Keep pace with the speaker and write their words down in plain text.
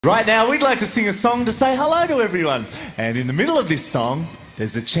Right now, we'd like to sing a song to say hello to everyone. And in the middle of this song,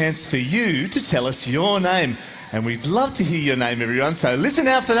 there's a chance for you to tell us your name. And we'd love to hear your name, everyone. So listen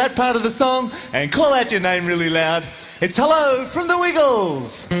out for that part of the song and call out your name really loud. It's Hello from the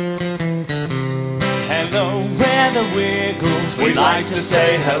Wiggles. Hello, we're the Wiggles. We'd like to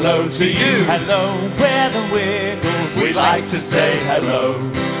say hello to you. Hello, we're the Wiggles. We'd like to say hello.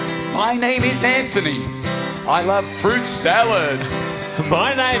 My name is Anthony. I love fruit salad.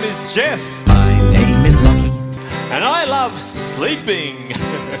 My name is Jeff. My name is Lucky. And I love sleeping.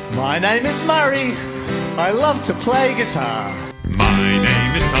 My name is Murray. I love to play guitar. My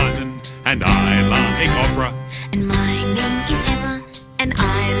name is Simon, and I like opera. And my name is Emma, and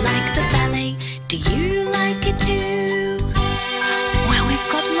I like the ballet. Do you like it too? Well, we've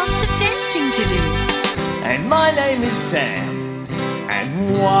got lots of dancing to do. And my name is Sam.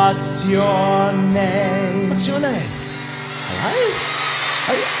 And what's your name? What's your name? Hello?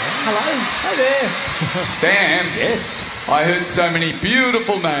 Hello? Hi there. Sam? Yes? I heard so many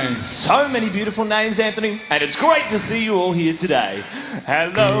beautiful names. So many beautiful names, Anthony. And it's great to see you all here today.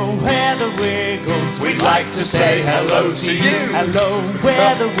 Hello, we're the Wiggles. We'd like to say hello to you. Hello,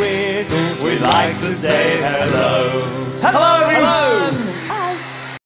 we're the Wiggles. We'd like to say hello. Hello, everyone.